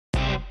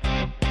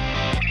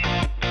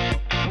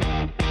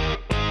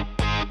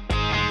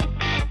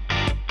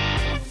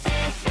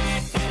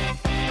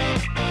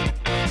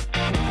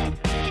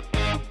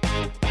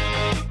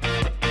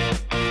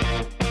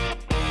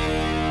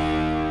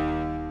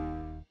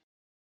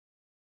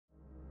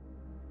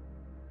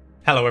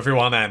Hello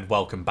everyone and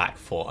welcome back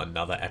for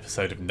another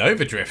episode of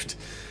Novadrift.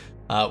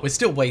 We're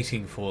still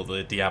waiting for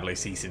the Diablo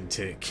season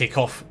to kick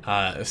off,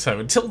 so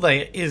until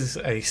there is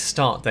a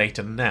start date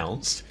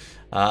announced,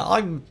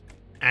 I'm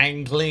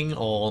angling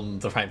on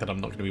the fact that I'm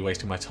not going to be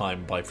wasting my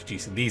time by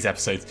producing these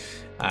episodes,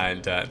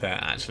 and they're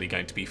actually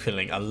going to be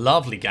filling a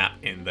lovely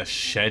gap in the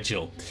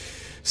schedule.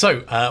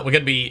 So we're going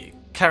to be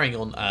carrying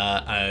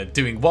on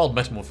doing Wild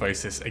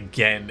Metamorphosis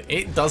again.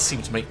 It does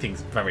seem to make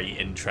things very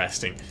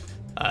interesting,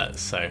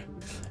 so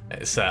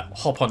let's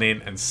hop on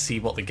in and see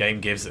what the game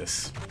gives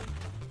us.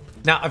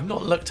 Now, I've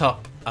not looked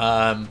up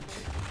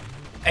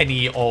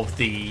any of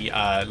the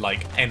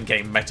like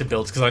endgame meta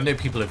builds, because I know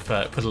people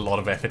have put a lot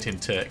of effort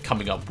into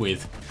coming up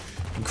with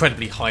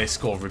incredibly high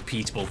score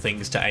repeatable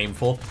things to aim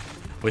for.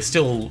 We're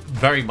still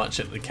very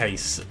much at the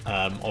case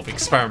of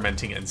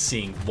experimenting and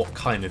seeing what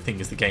kind of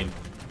things the game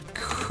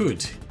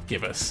could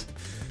give us.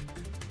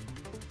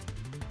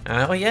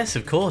 Oh yes,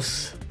 of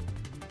course.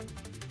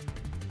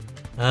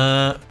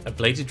 A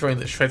bladed drone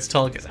that shreds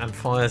targets and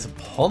fires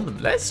upon them.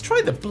 Let's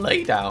try the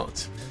blade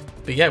out.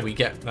 But yeah, we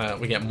get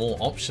more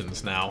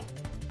options now.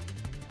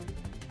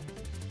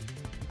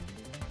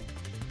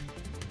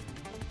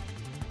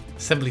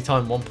 Assembly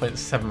time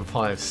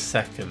 1.75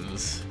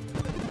 seconds.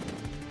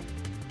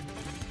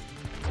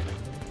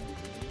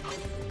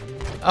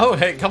 Oh,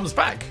 hey, it comes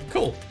back.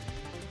 Cool.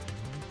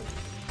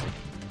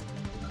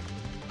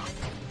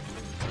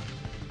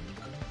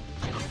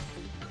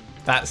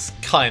 That's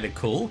kind of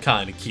cool,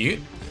 kind of cute.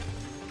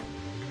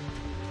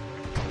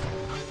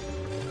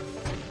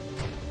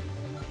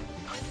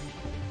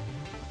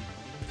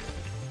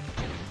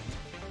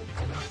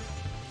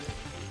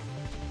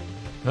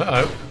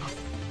 Uh-oh.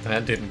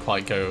 That didn't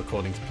quite go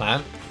according to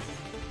plan.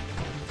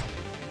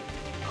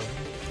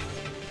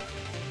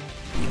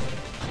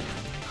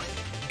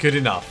 Good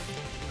enough.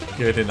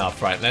 Good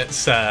enough. Right,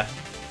 let's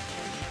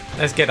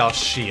get our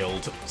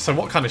shield. So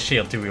what kind of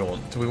shield do we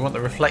want? Do we want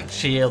the reflect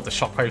shield, the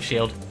shockwave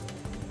shield?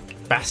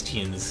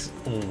 Bastion's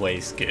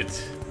always good.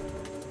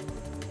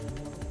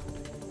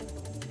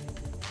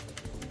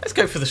 Let's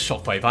go for the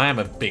shockwave. I am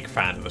a big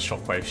fan of the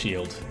shockwave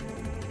shield.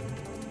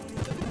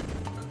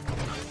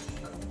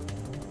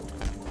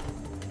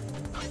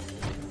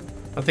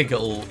 I think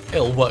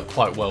it'll work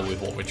quite well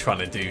with what we're trying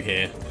to do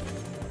here.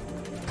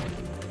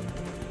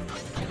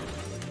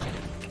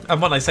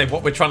 And when I say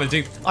what we're trying to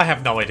do, I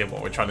have no idea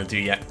what we're trying to do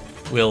yet.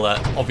 We'll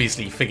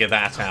obviously figure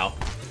that out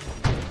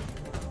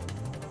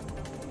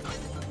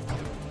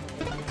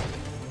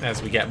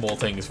as we get more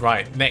things.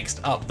 Right, next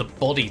up, the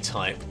body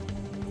type.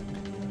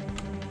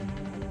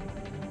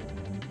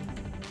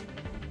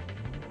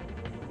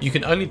 You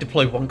can only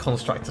deploy one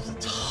construct at a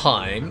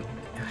time.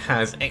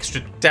 Has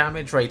extra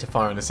damage, rate of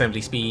fire and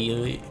assembly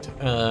speed,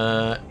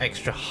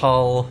 extra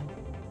hull.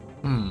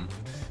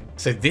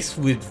 So this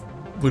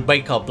would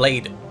make our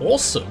blade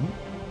awesome,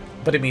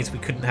 but it means we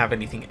couldn't have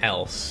anything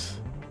else.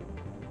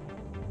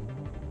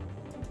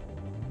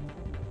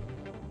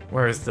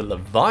 Whereas the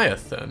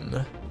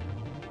Leviathan,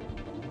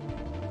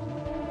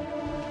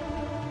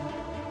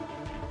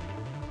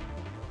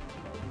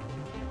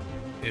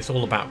 it's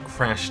all about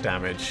crash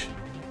damage.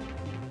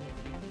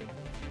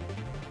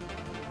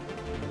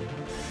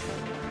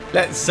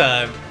 Let's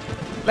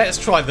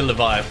try the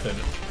Leviathan.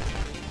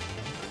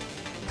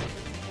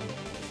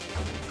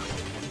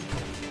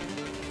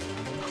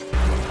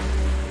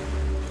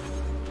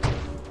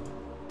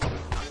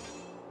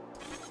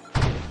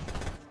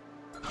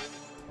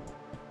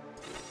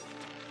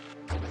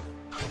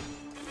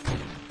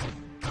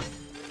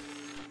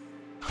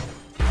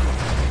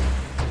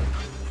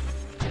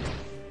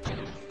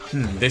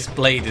 This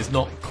blade is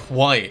not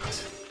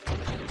quite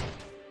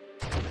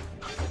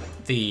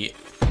the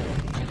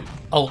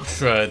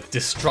ultra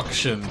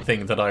destruction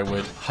thing that I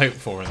would hope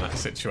for in that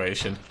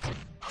situation.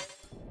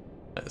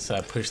 Let's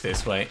push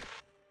this way.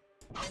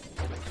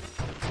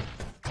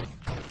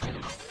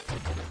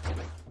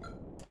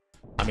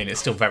 I mean, it's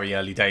still very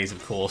early days,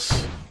 of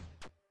course.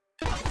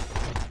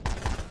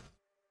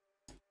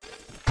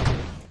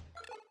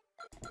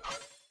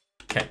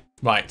 Okay,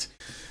 right.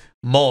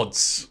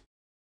 Mods.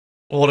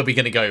 What are we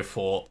going to go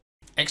for?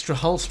 Extra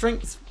hull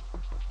strength?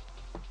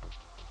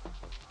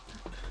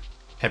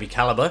 Heavy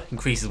caliber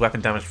increases weapon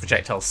damage,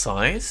 projectile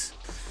size.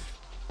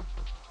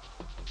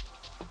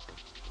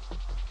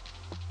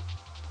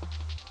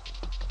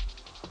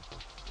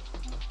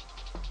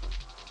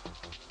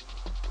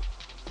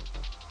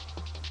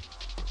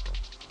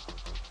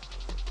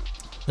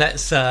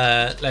 Let's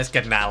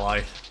get an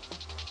ally.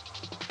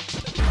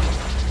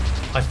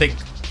 I think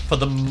for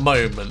the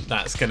moment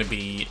that's going to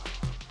be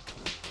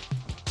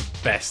the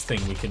best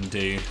thing we can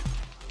do.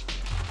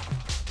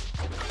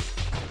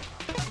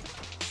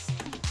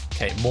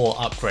 Okay, more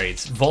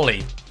upgrades.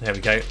 Volley. There we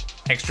go.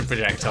 Extra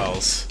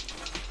projectiles.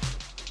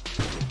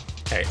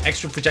 Okay,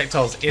 extra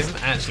projectiles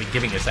isn't actually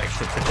giving us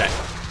extra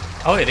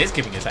Oh, it is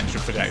giving us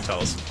extra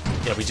projectiles.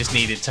 Yeah, we just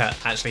needed to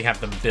actually have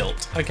them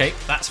built. Okay,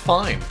 that's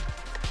fine.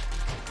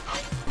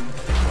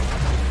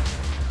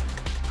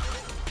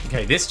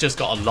 Okay, this just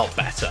got a lot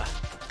better.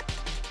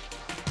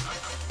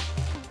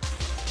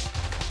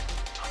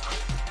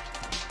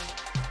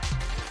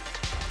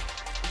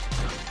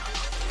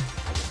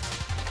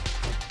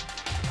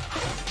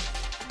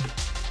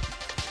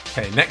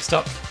 Okay, next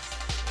up.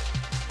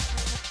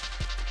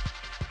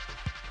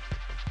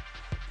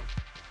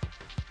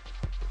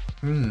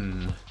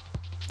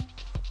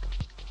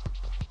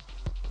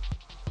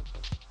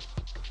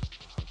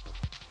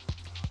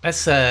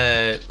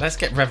 Let's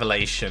get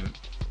Revelation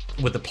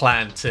with the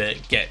plan to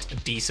get a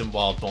decent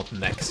wild mod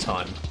next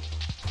time.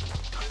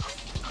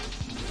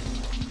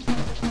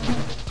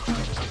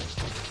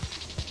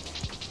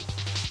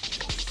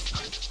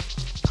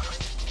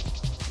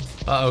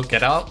 Uh-oh,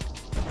 get out.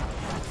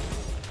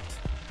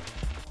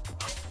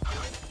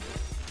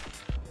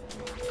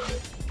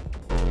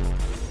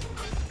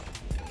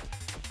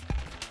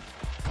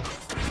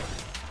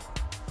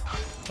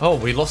 Oh,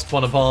 we lost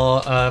one of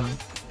our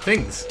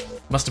things.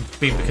 Must have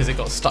been because it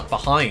got stuck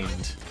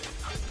behind.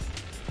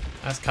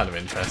 That's kind of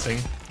interesting.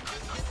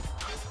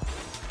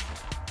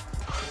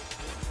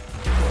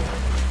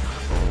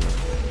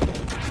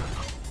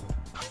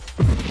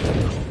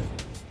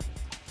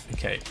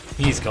 Okay,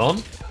 he's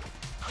gone.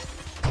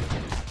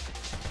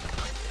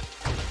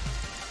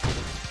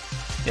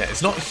 Yeah,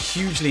 it's not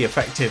hugely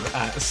effective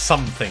at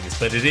some things,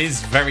 but it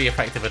is very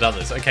effective at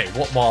others. Okay,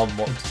 what wild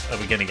mod are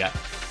we going to get?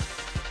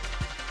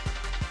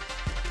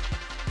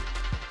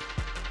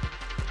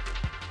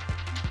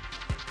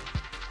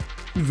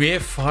 Rear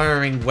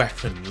firing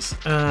weapons.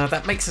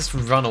 That makes us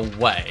run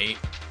away.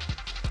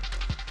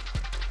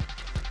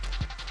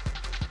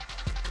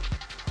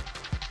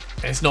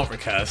 It's not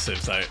recursive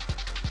though.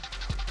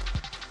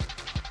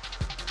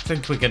 I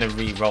think we're going to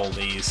re-roll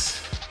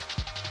these.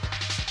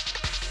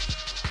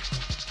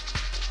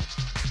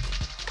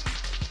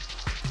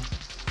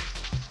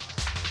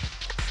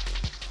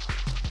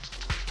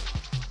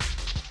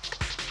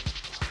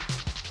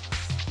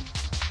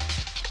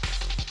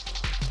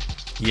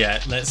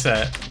 Yeah, let's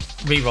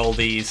re-roll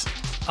these.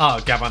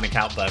 Ah, Galvanic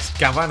Outburst.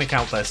 Galvanic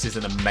Outburst is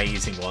an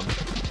amazing one.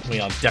 We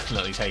are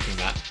definitely taking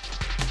that.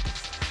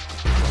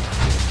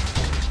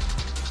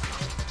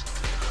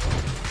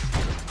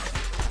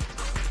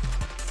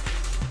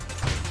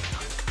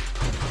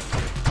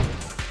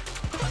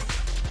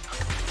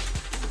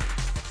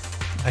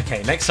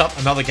 Okay, next up,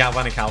 another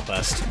Galvanic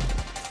Outburst.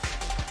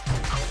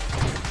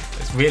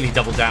 Let's really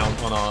double down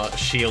on our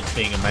shields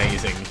being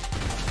amazing.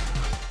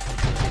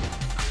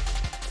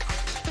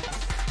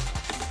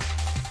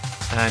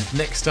 And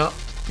next up,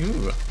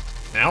 ooh,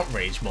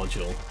 Outrage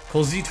module.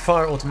 Causes you to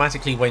fire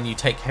automatically when you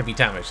take heavy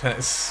damage.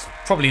 That's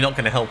probably not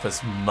going to help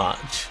us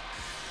much.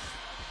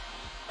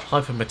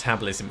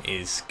 Hypermetabolism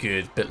is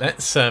good, but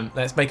let's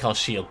make our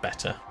shield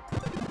better.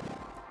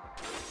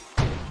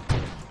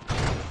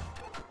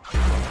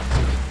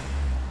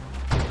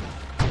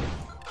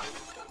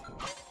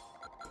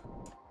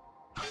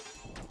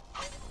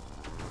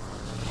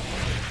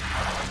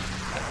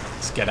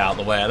 Let's get out of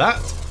the way of that.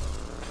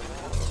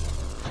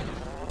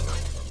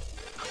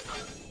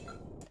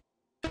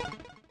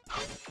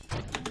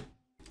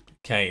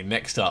 Okay,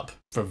 next up,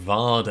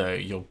 Bravado.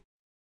 Your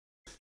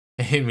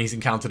enemies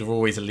encountered are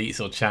always elites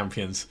or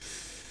champions.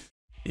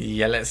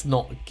 Yeah, let's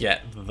not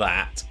get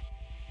that.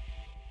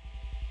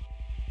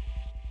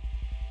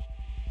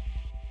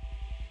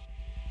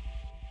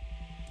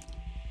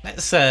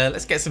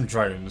 Let's get some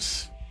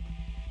drones.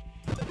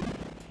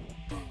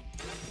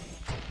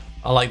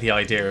 I like the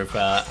idea of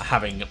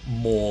having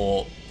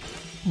more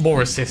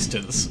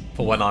assistance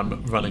for when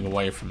I'm running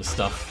away from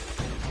stuff.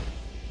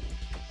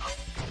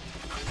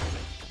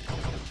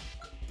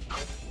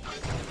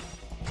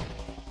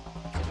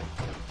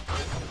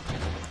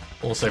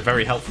 Also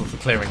very helpful for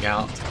clearing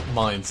out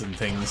mines and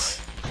things.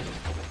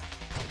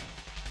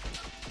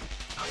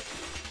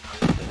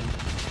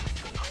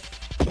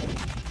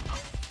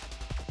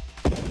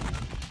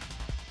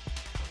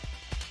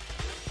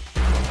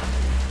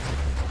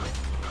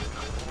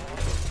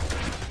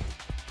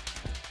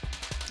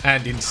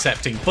 And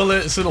intercepting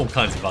bullets and all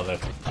kinds of other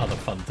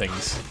fun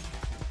things.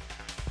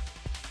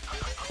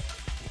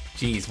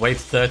 Geez, wave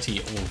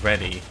 30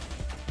 already.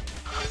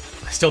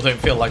 I still don't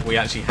feel like we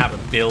actually have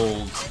a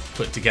build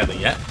put together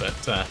yet, but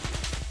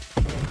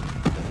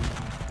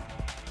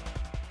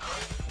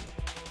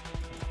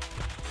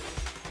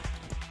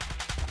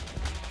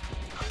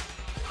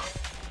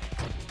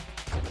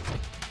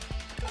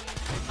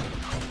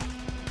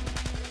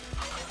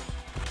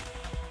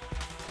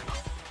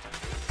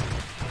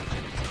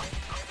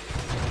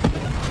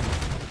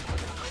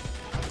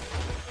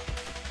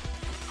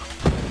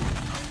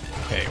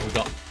okay, we've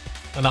got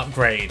an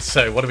upgrade.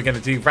 So what are we going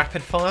to do?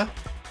 Rapid fire?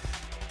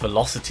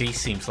 Velocity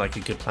seems like a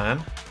good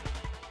plan.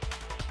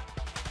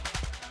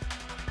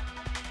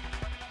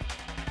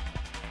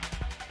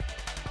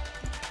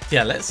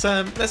 Yeah, let's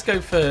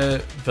go for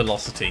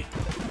velocity.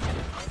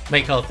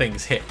 Make our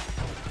things hit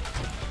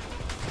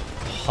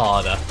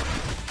harder.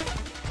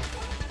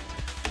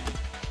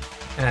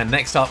 And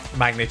next up,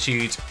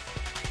 magnitude.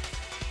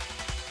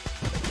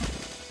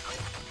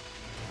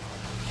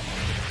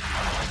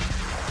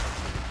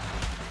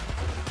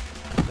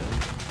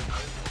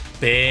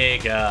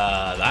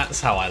 Bigger.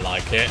 That's how I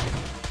like it.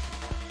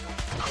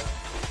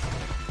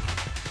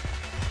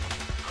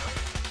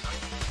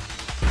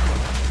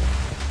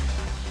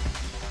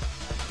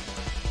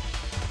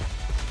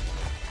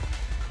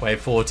 Wave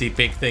 40,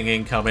 big thing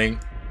incoming.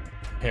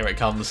 Here it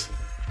comes.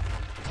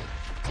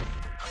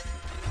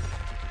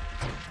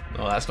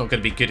 Oh, that's not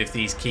going to be good if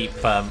these keep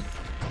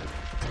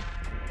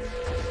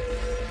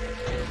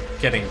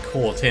getting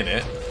caught in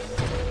it.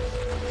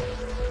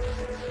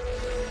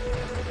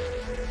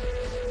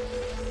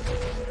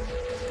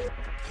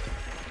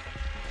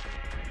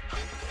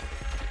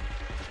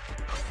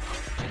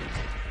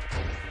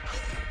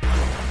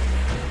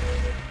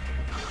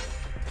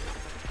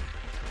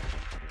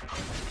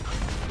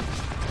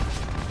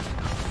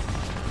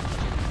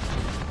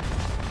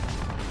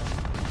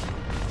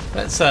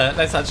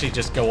 Let's actually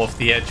just go off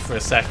the edge for a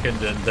second,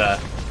 and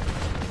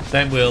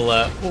then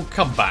we'll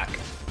come back.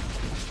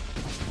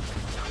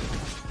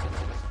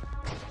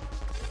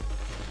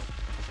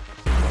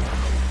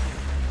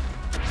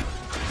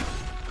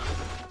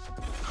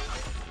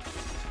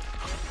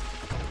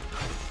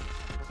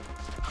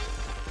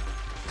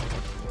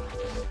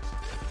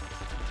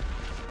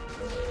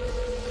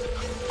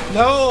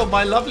 No,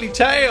 my lovely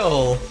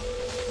tail!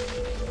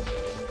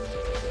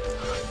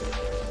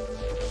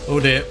 Oh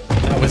dear,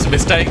 that was a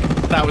mistake.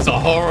 That was a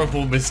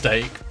horrible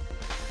mistake.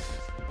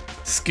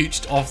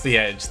 Scooched off the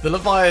edge. The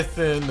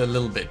Leviathan, a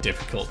little bit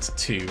difficult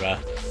to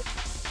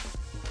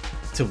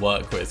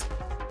work with,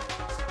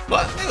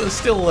 but it was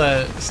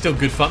still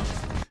good fun.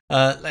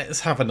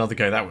 Let's have another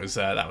go. That was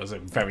a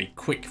very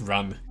quick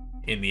run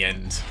in the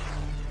end.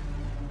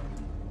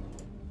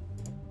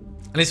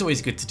 And it's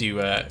always good to do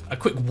a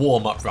quick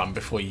warm-up run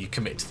before you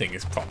commit to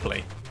things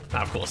properly.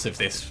 Now, of course, if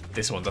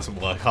this one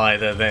doesn't work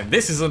either, then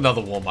this is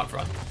another warm-up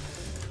run.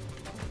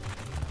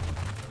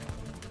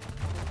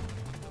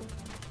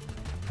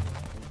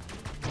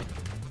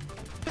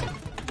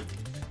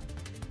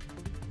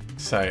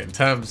 So, in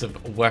terms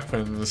of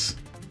weapons,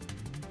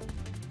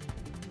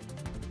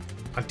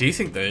 I do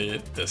think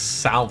the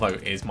salvo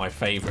is my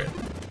favourite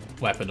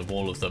weapon of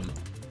all of them.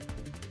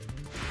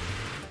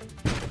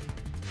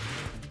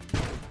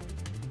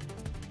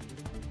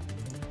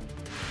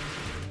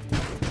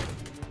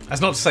 That's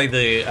not to say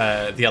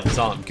the others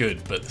aren't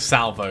good, but the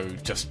salvo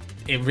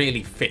it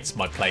really fits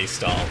my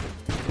playstyle.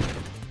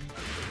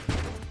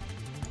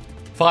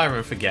 Fire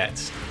and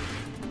forget.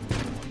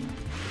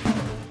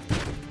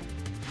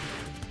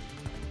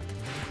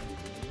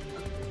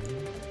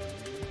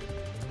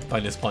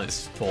 Bonus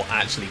points for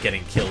actually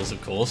getting kills,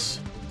 of course.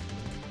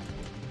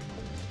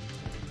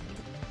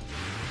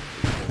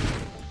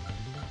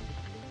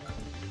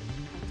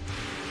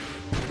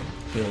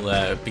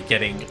 We'll be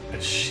getting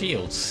a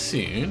shield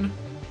soon.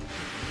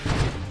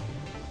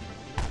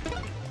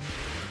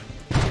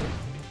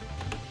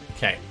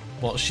 Okay,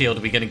 what shield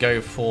are we going to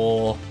go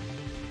for?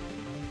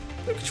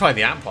 We could try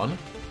the amp one.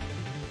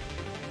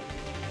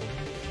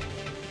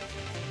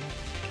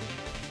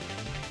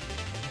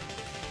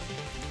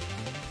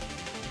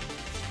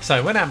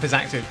 So when amp is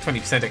active,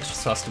 20% extra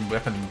thrust and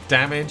weapon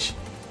damage.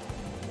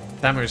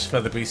 Damage is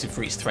further boosted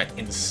for each threat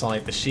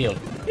inside the shield.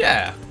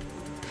 Yeah.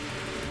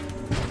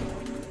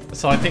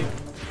 So I think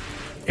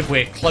if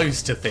we're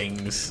close to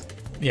things,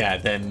 yeah,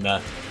 then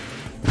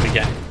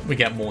we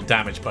get more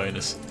damage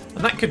bonus,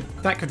 and that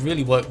could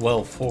really work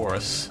well for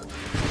us.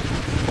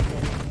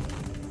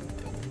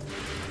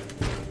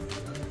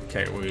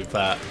 Okay, we've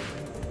got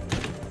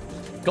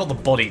the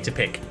body to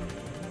pick.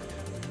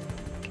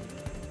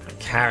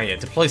 Carrier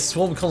deploys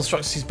swarm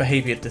constructs whose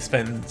behavior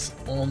depends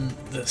on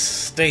the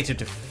state of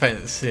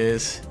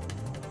defenses.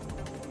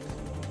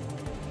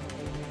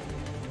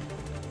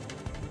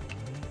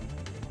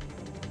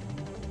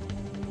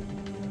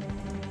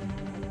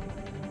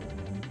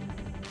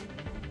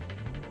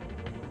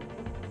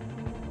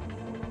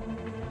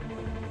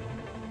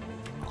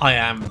 I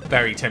am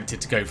very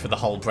tempted to go for the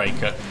hull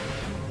breaker.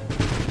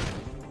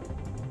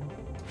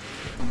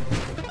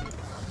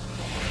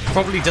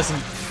 Probably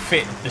doesn't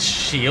fit the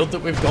shield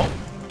that we've got,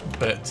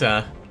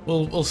 but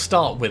we'll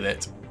start with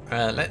it.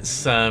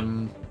 Let's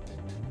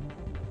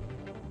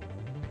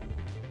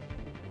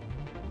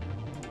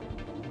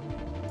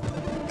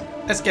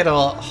get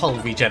our hull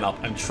regen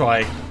up and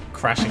try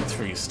crashing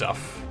through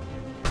stuff.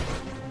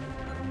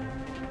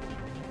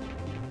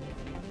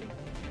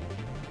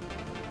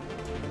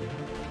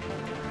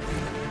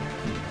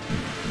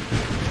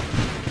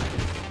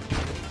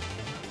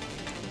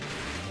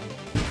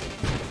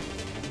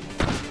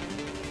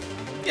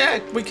 Yeah,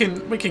 we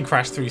can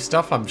crash through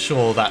stuff. I'm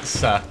sure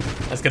that's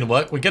going to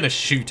work. We're going to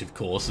shoot, of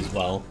course, as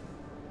well.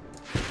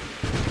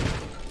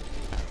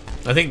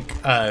 I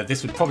think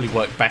this would probably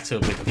work better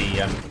with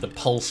the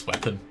pulse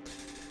weapon.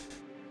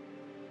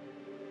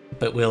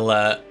 But we'll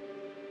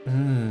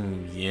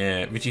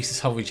yeah, reduces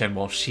hull regen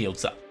while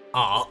shields are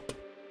up.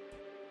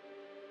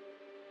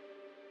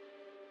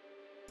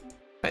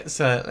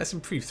 Let's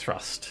improve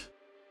thrust.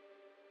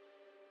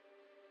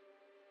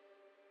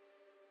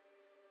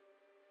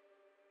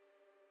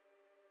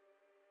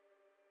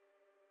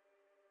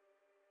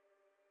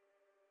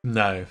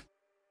 No,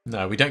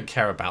 we don't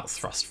care about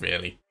thrust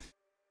really.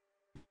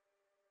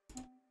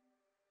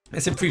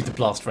 Let's improve the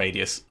blast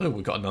radius. Oh,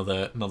 we've got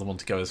another one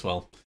to go as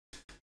well.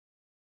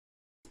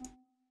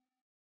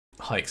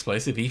 high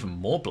explosive, even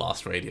more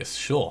blast radius,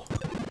 sure.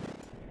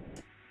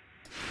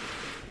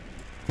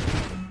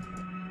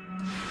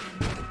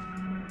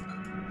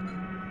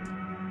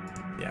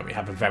 Yeah, we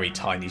have a very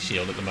tiny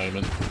shield at the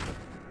moment.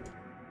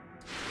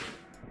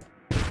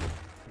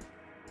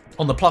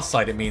 On the plus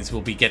side, it means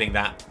we'll be getting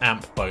that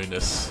amp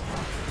bonus.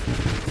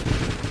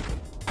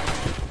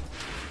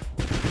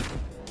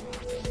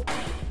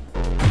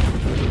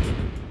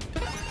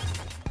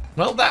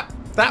 Well,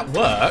 that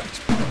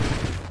worked.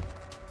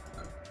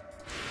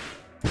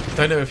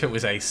 Don't know if it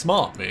was a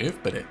smart move,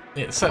 but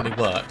it certainly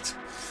worked.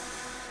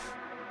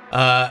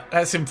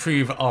 Let's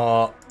improve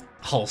our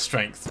hull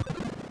strength.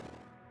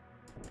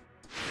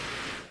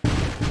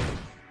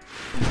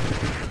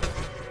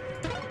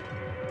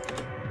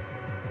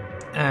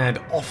 And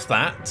off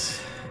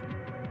that,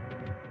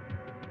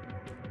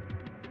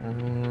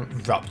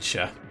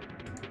 rupture.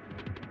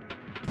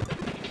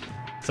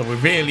 So we're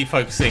really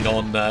focusing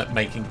on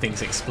making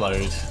things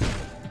explode.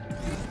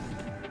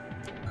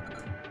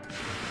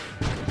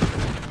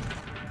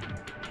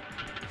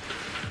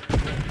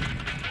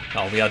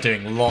 Oh, we are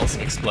doing lots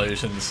of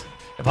explosions.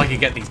 If I could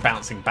get these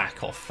bouncing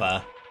back off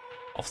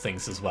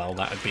things as well,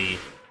 that would be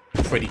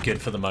pretty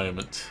good for the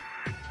moment.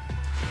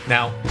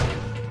 Now,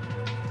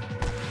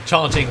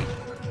 charging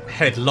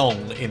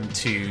headlong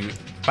into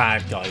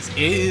bad guys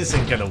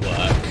isn't going to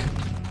work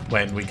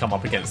when we come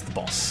up against the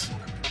boss.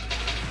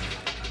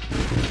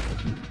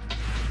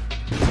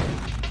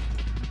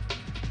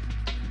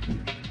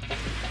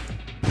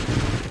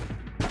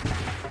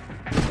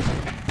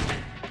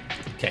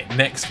 Okay,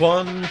 next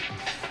one.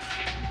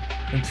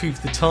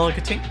 Improve the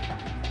targeting.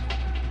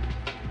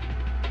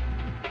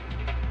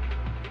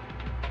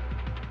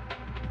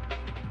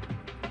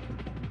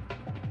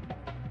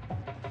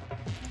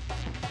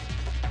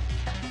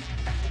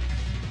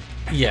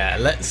 Yeah,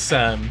 let's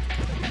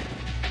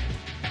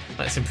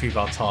improve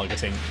our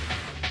targeting.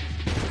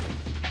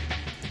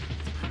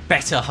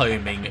 Better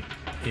homing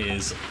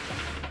is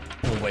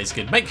always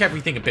good. Make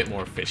everything a bit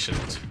more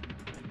efficient.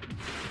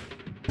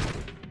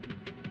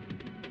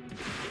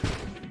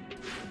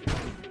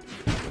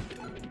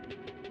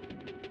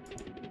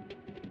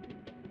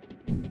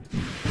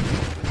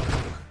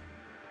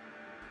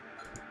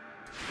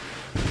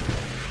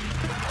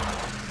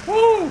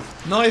 Woo!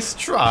 Nice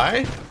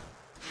try.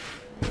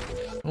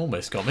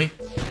 Almost got me.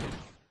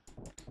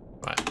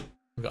 Right,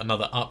 we've got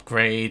another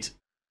upgrade.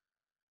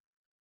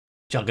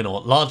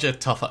 Juggernaut, larger,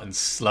 tougher, and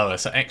slower.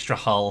 So extra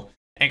hull,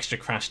 extra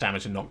crash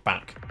damage and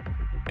knockback,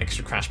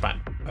 extra crash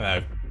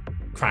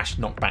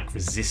knockback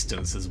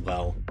resistance as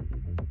well.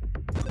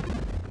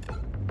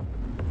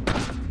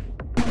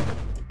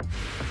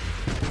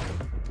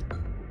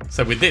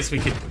 So with this, we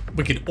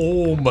could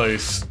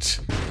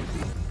almost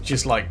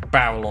just like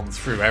barrel on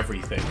through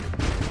everything.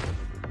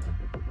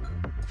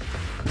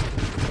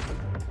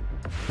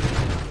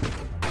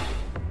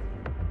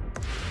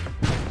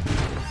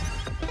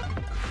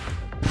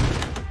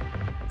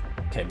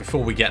 Okay,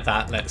 before we get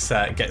that, let's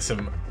get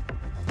some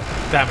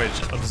damage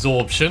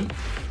absorption.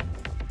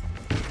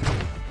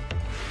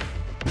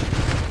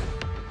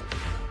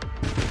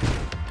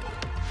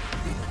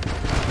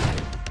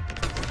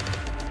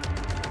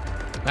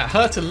 That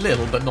hurt a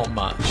little, but not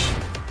much.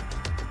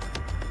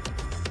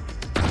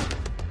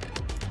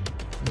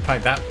 In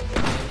fact,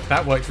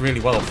 that worked really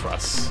well for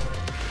us.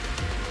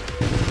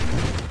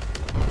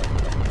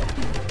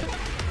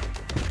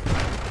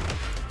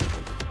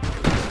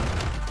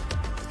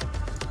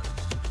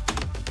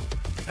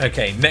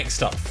 Okay,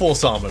 next up,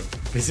 Force Armor.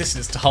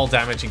 Resistance to hull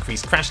damage,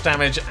 increased crash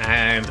damage,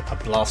 and a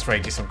blast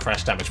radius on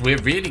crash damage. We're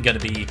really going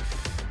to be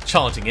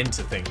charging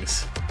into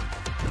things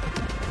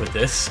with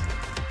this.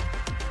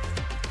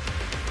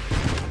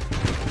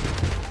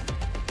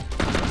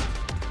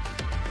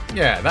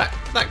 Yeah,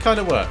 that kind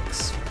of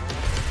works.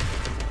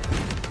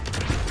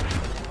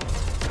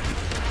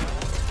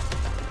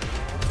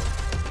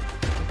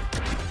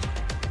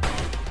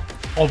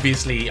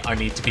 Obviously, I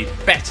need to be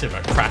better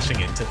at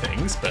crashing into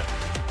things, but...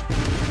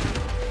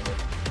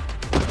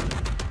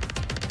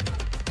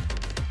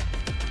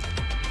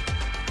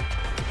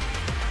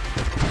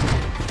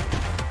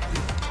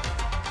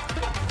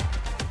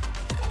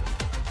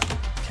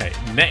 Okay,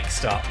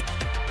 next up.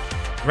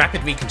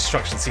 Rapid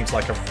reconstruction seems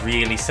like a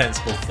really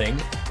sensible thing,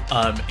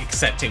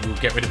 except it will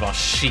get rid of our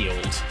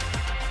shield.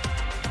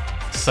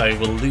 So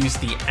we'll lose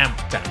the amp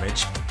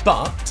damage,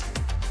 but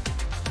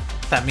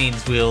that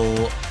means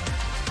we'll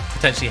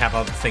potentially have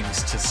other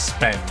things to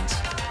spend.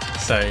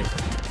 So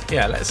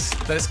yeah,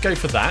 let's go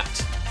for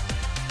that.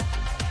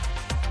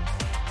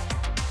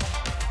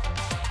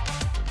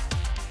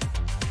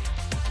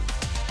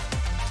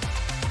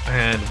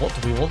 And what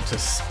do we want to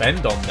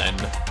spend on then?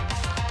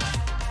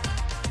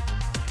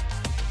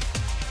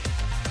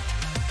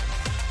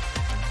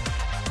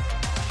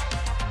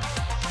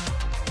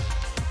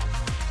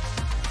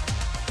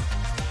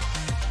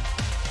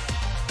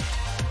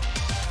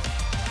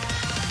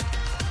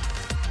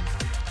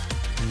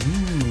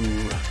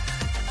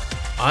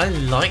 I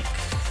like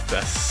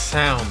the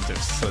sound of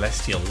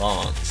Celestial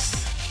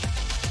Lance.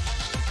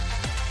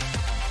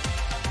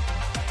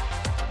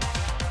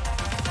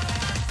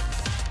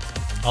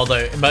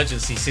 Although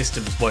emergency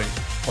systems won't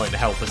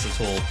help us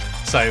at all.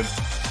 So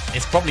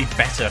it's probably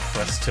better for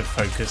us to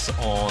focus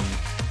on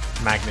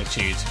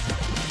magnitude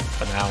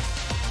for now.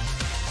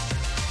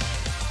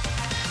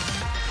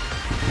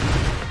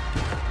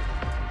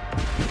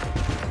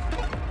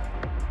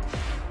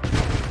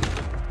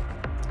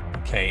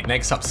 Okay,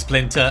 next up,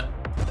 Splinter.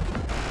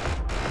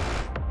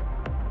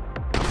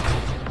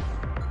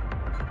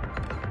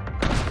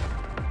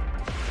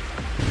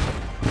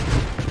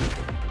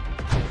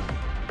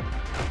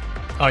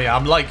 Oh yeah,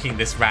 I'm liking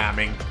this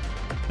ramming.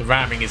 The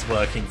ramming is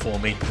working for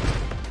me.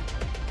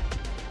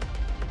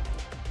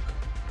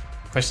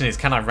 Question is,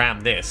 can I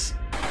ram this?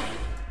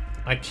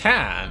 I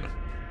can.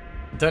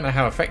 Don't know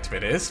how effective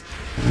it is.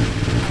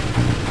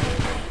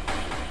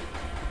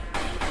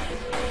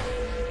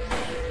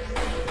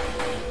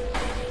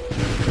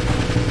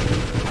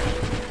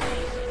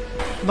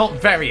 Not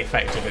very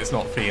effective, it's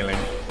not feeling.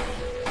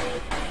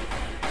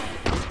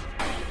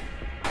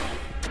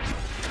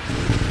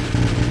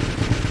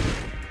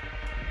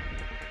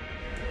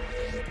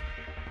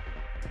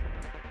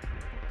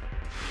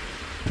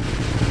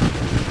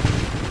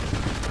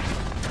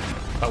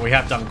 But we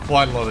have done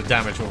quite a lot of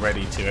damage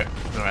already to it.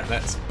 Alright,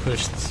 let's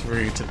push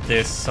through to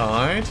this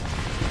side.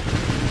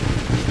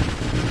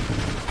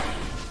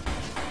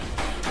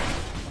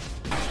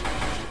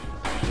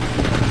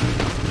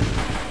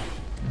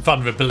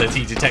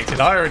 Vulnerability detected.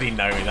 I already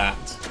know that.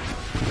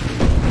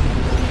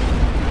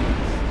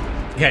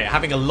 Okay,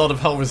 having a lot of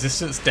hull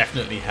resistance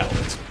definitely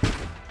helped.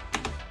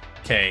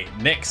 Okay,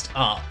 next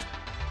up.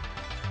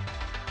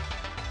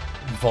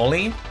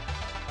 Volley.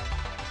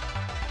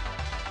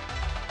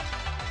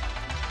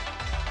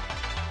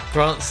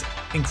 Grants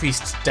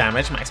increased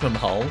damage, maximum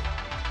hull,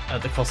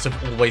 at the cost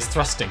of always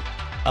thrusting.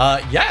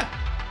 Yeah.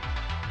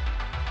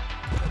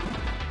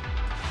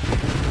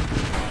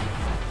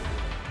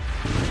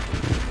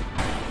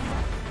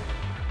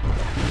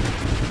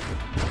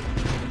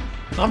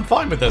 I'm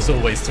fine with us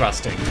always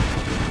thrusting.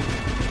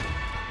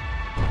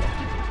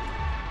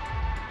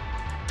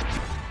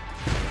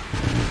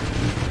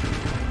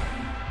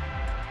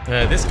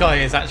 This guy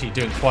is actually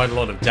doing quite a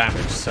lot of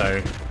damage,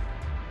 so...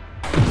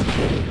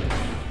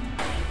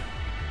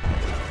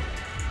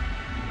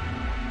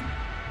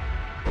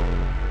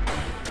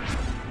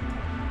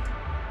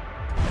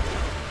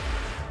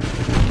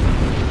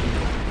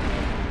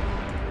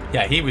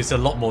 yeah, he was a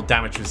lot more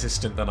damage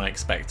resistant than I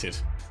expected.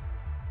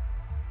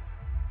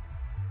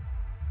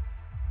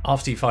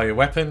 After you fire your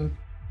weapon,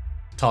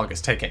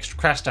 targets take extra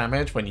crash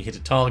damage. When you hit a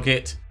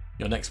target,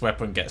 your next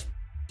weapon gets...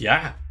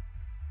 yeah.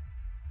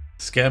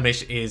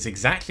 Skirmish is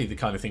exactly the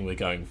kind of thing we're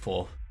going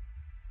for.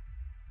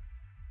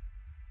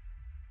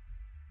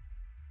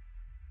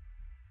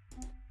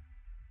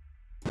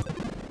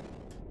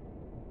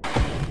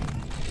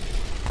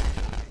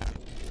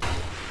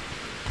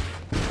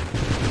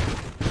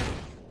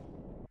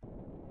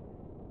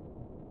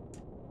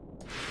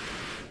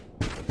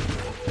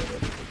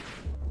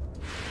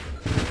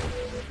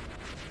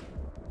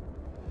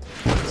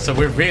 So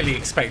we're really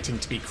expecting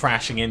to be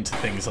crashing into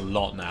things a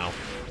lot now.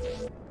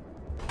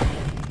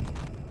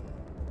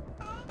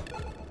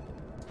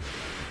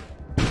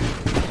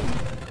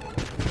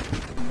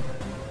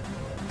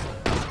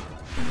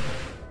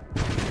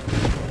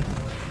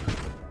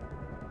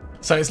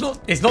 So it's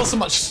not so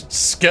much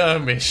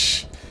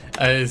skirmish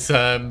as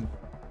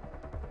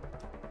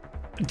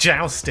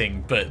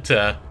jousting, but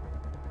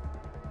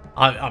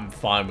I'm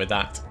fine with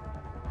that.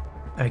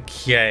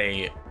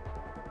 Okay,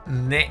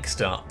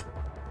 next up.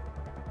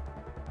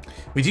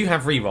 We do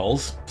have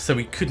rerolls, so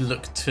we could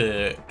look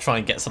to try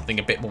and get something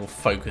a bit more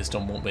focused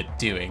on what we're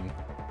doing.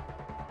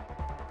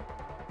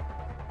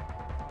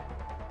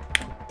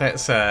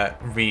 Let's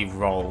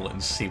re-roll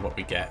and see what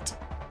we get.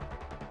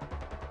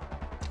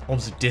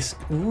 Orbs of disc.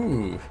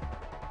 Ooh.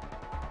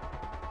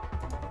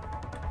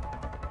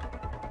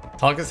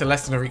 Targets are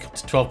less than or equal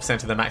to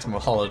 12% of their maximum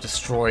hull are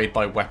destroyed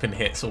by weapon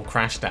hits or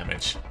crash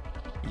damage.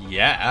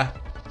 Yeah.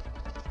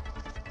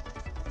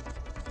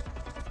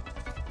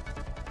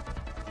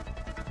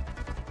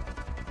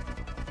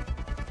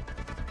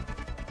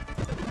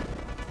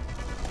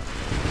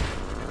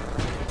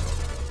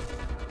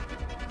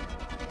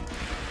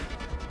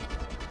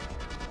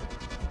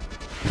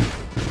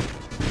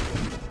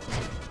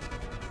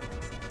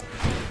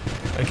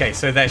 Okay,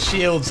 so their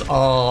shields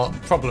are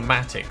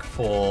problematic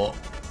for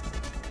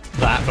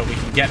that, but we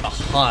can get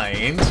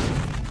behind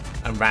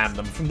and ram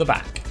them from the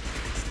back.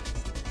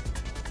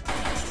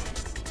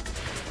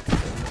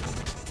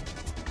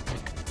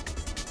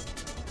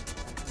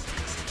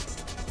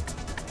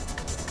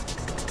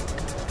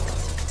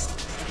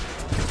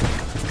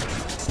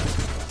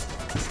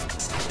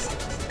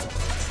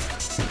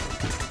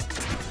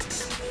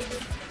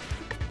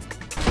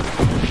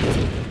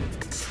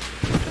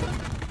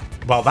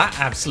 Well, that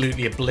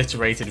absolutely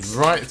obliterated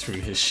right through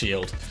his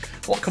shield.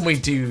 What can we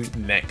do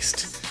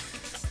next?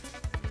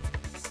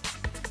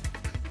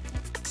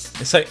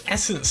 So,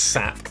 Essence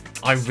Sap.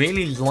 I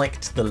really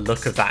liked the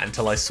look of that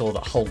until I saw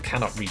that hull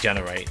cannot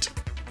regenerate.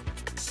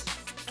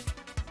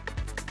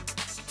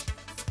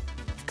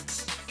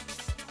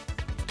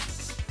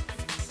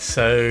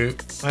 So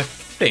I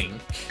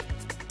think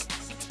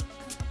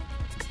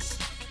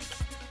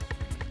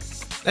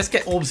let's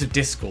get Orbs of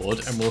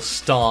Discord and we'll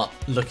start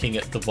looking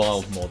at the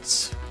wild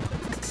mods.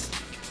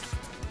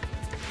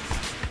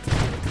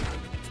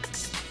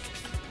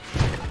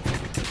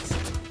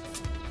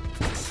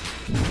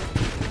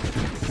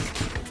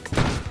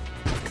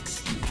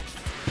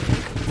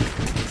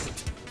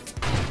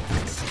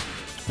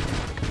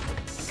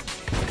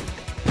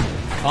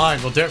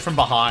 Fine, we'll do it from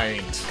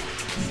behind.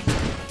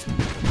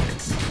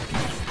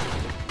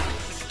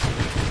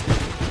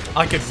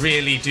 I could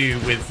really do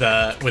with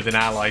an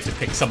ally to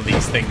pick some of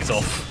these things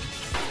off.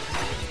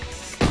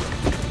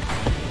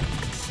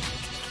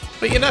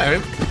 But you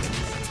know,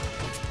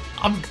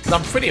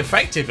 I'm pretty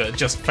effective at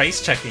just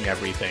face checking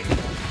everything.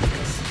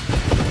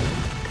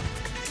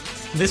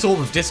 This Orb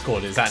of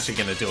Discord is actually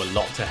going to do a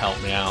lot to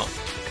help me out.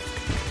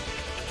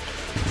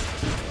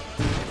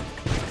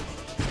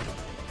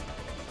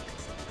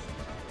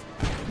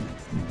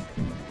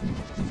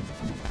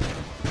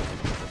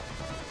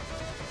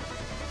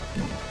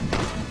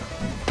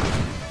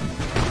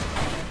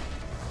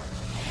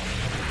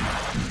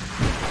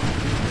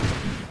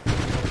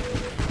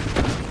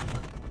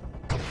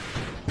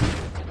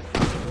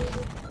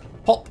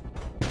 Pop.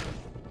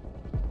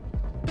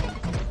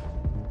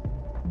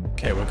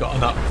 Okay, we've got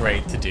an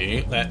upgrade to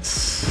do. Let's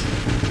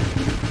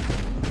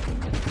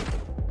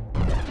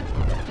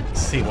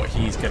see what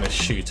he's going to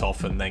shoot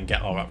off and then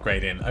get our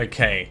upgrade in.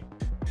 Okay.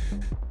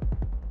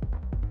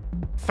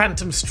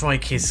 Phantom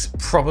Strike is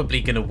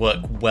probably going to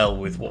work well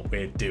with what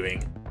we're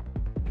doing.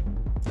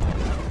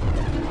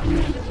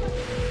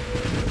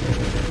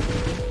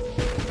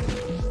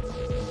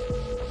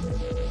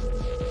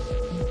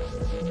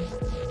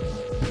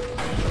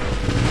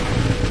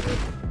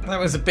 That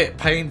was a bit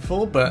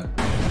painful, but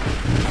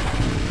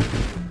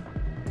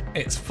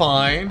it's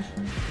fine.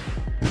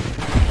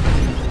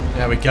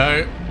 There we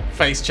go.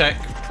 Face check.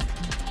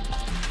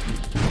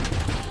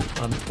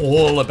 I'm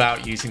all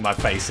about using my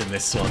face in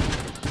this one.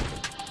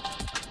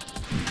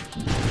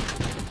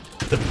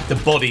 The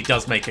body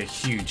does make a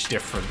huge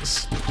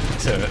difference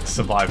to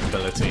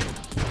survivability.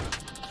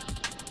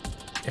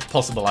 If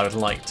possible, I would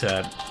like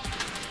to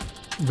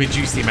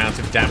reduce the amount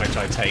of damage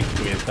I take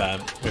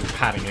with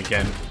padding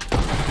again.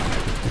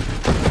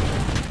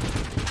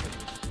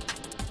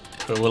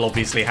 But we'll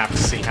obviously have to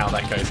see how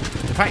that goes.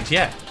 In fact,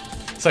 yeah.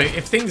 So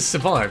if things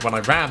survive when I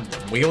ram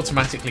them, we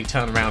automatically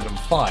turn around and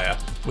fire,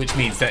 which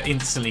means they're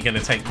instantly going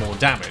to take more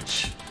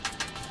damage.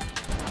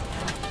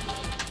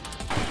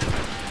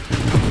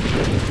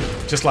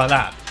 Just like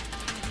that.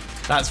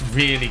 That's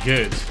really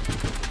good.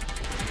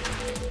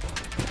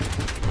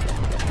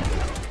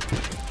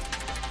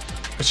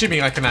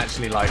 Assuming I can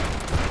actually, like,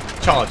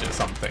 charge at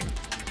something.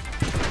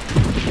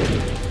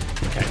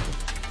 Okay.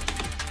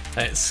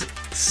 Let's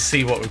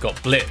see what we've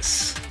got.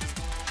 Blitz.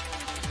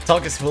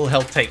 Targets full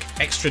health take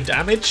extra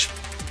damage.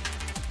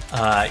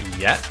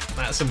 Yeah,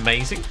 that's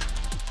amazing.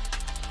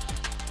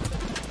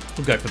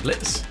 We'll go for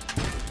Blitz.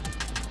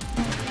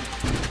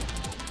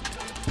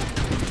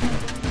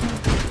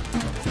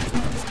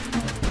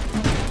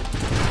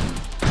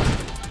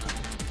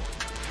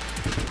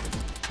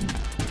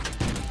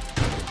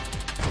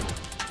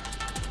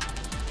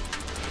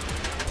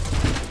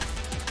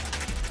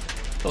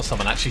 Thought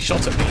someone actually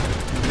shot at me.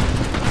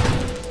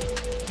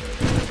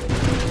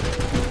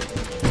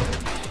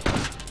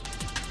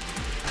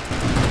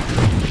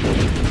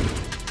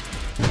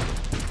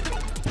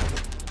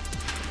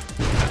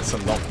 A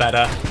lot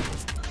better.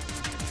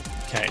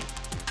 Okay,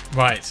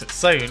 right,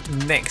 so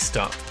next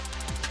up,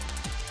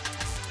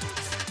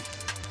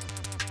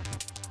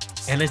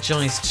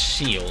 energized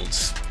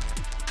shields.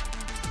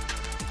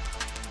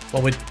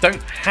 Well, we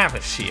don't have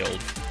a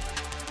shield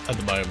at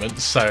the moment,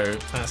 so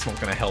that's not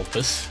going to help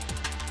us.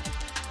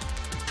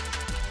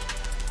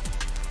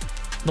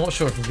 Not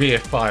sure if rear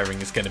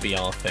firing is going to be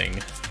our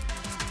thing.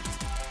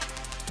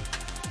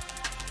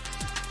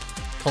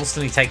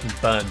 Constantly taking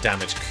burn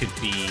damage could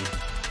be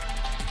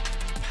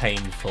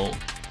painful.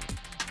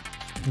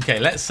 Okay,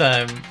 let's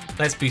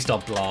boost our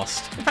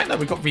blast. In fact, no,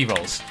 we've got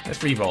rerolls. Let's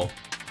reroll.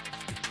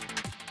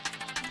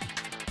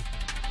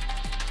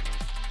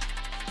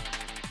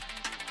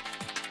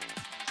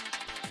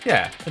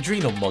 Yeah,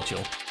 adrenal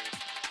module.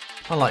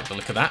 I like the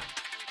look of that.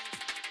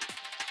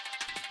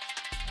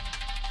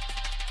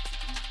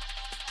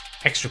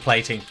 Extra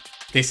plating.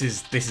 This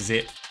is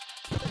it.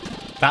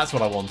 That's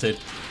what I wanted.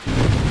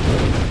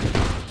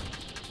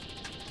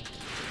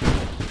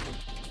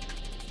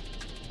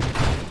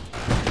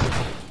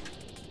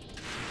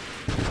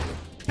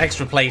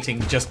 Extra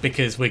plating just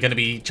because we're going to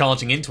be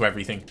charging into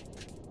everything.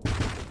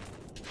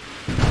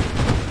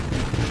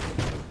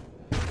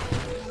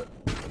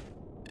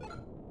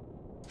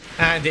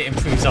 And it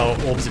improves our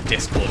Orbs of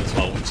Discord as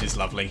well, which is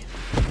lovely.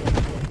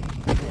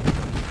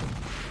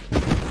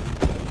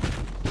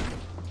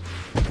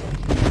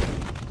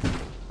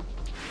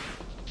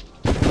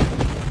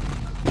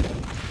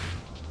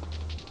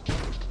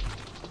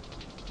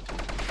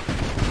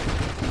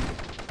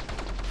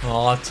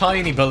 Oh,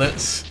 tiny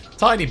bullets.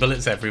 Tiny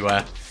bullets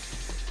everywhere.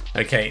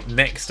 Okay,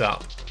 next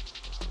up.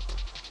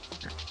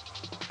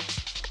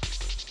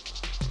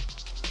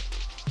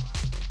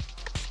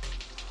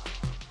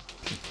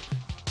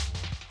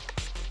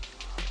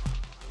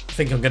 I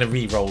think I'm going to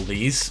re-roll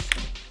these.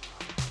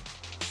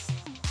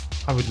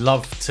 I would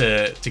love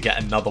to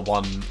get another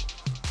one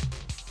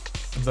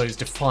of those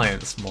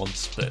Defiance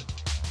mods, but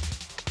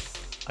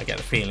I get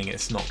the feeling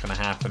it's not going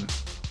to happen.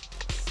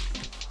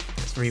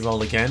 Let's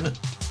re-roll again.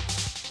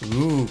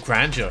 Ooh,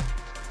 Grandeur.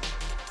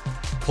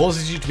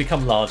 Causes you to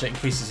become larger,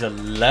 increases your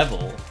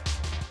level.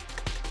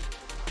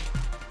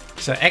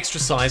 So extra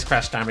size,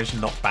 crash damage,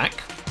 knockback,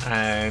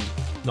 and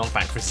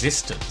knockback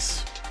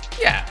resistance.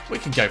 Yeah, we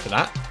can go for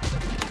that.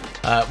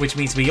 Which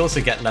means we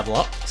also get level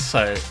up,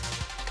 so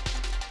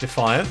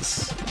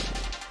Defiance,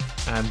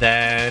 and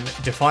then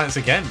Defiance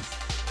again.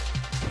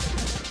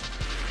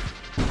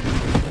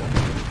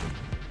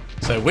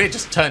 So we're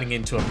just turning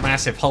into a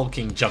massive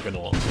hulking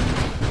juggernaut.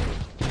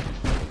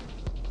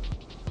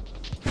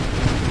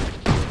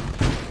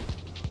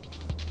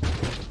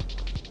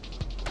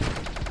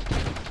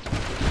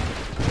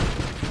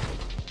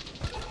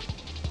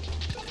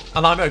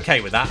 And I'm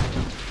okay with that.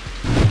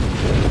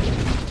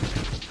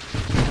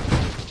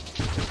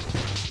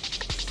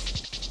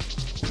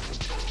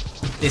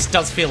 This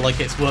does feel like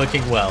it's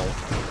working well.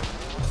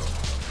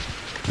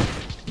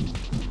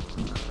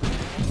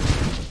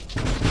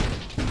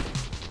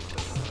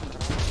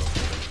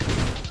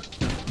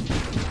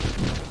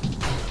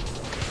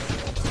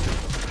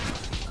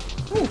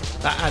 Ooh,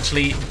 that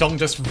actually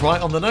donged us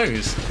right on the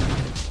nose.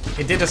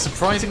 It did a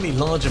surprisingly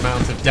large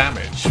amount of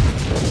damage.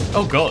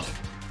 Oh god.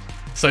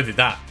 So did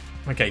that.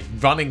 Okay,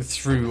 running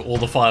through all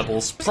the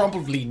fireballs,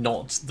 probably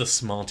not the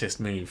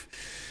smartest move.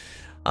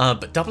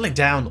 But doubling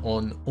down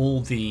on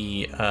all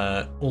the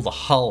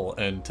hull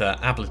and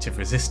ablative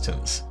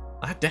resistance,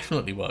 that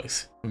definitely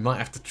works. We might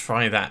have to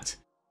try that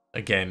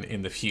again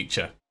in the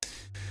future.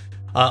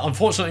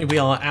 Unfortunately, we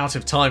are out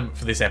of time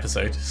for this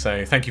episode,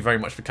 so thank you very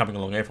much for coming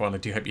along, everyone. I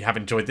do hope you have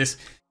enjoyed this.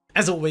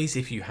 As always,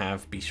 if you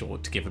have, be sure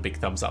to give a big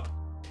thumbs up.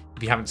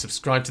 If you haven't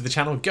subscribed to the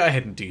channel, go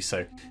ahead and do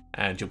so,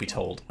 and you'll be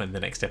told when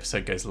the next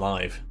episode goes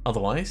live.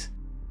 Otherwise,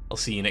 I'll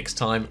see you next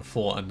time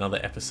for another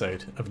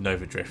episode of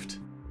Novadrift.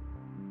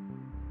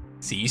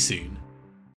 See you soon.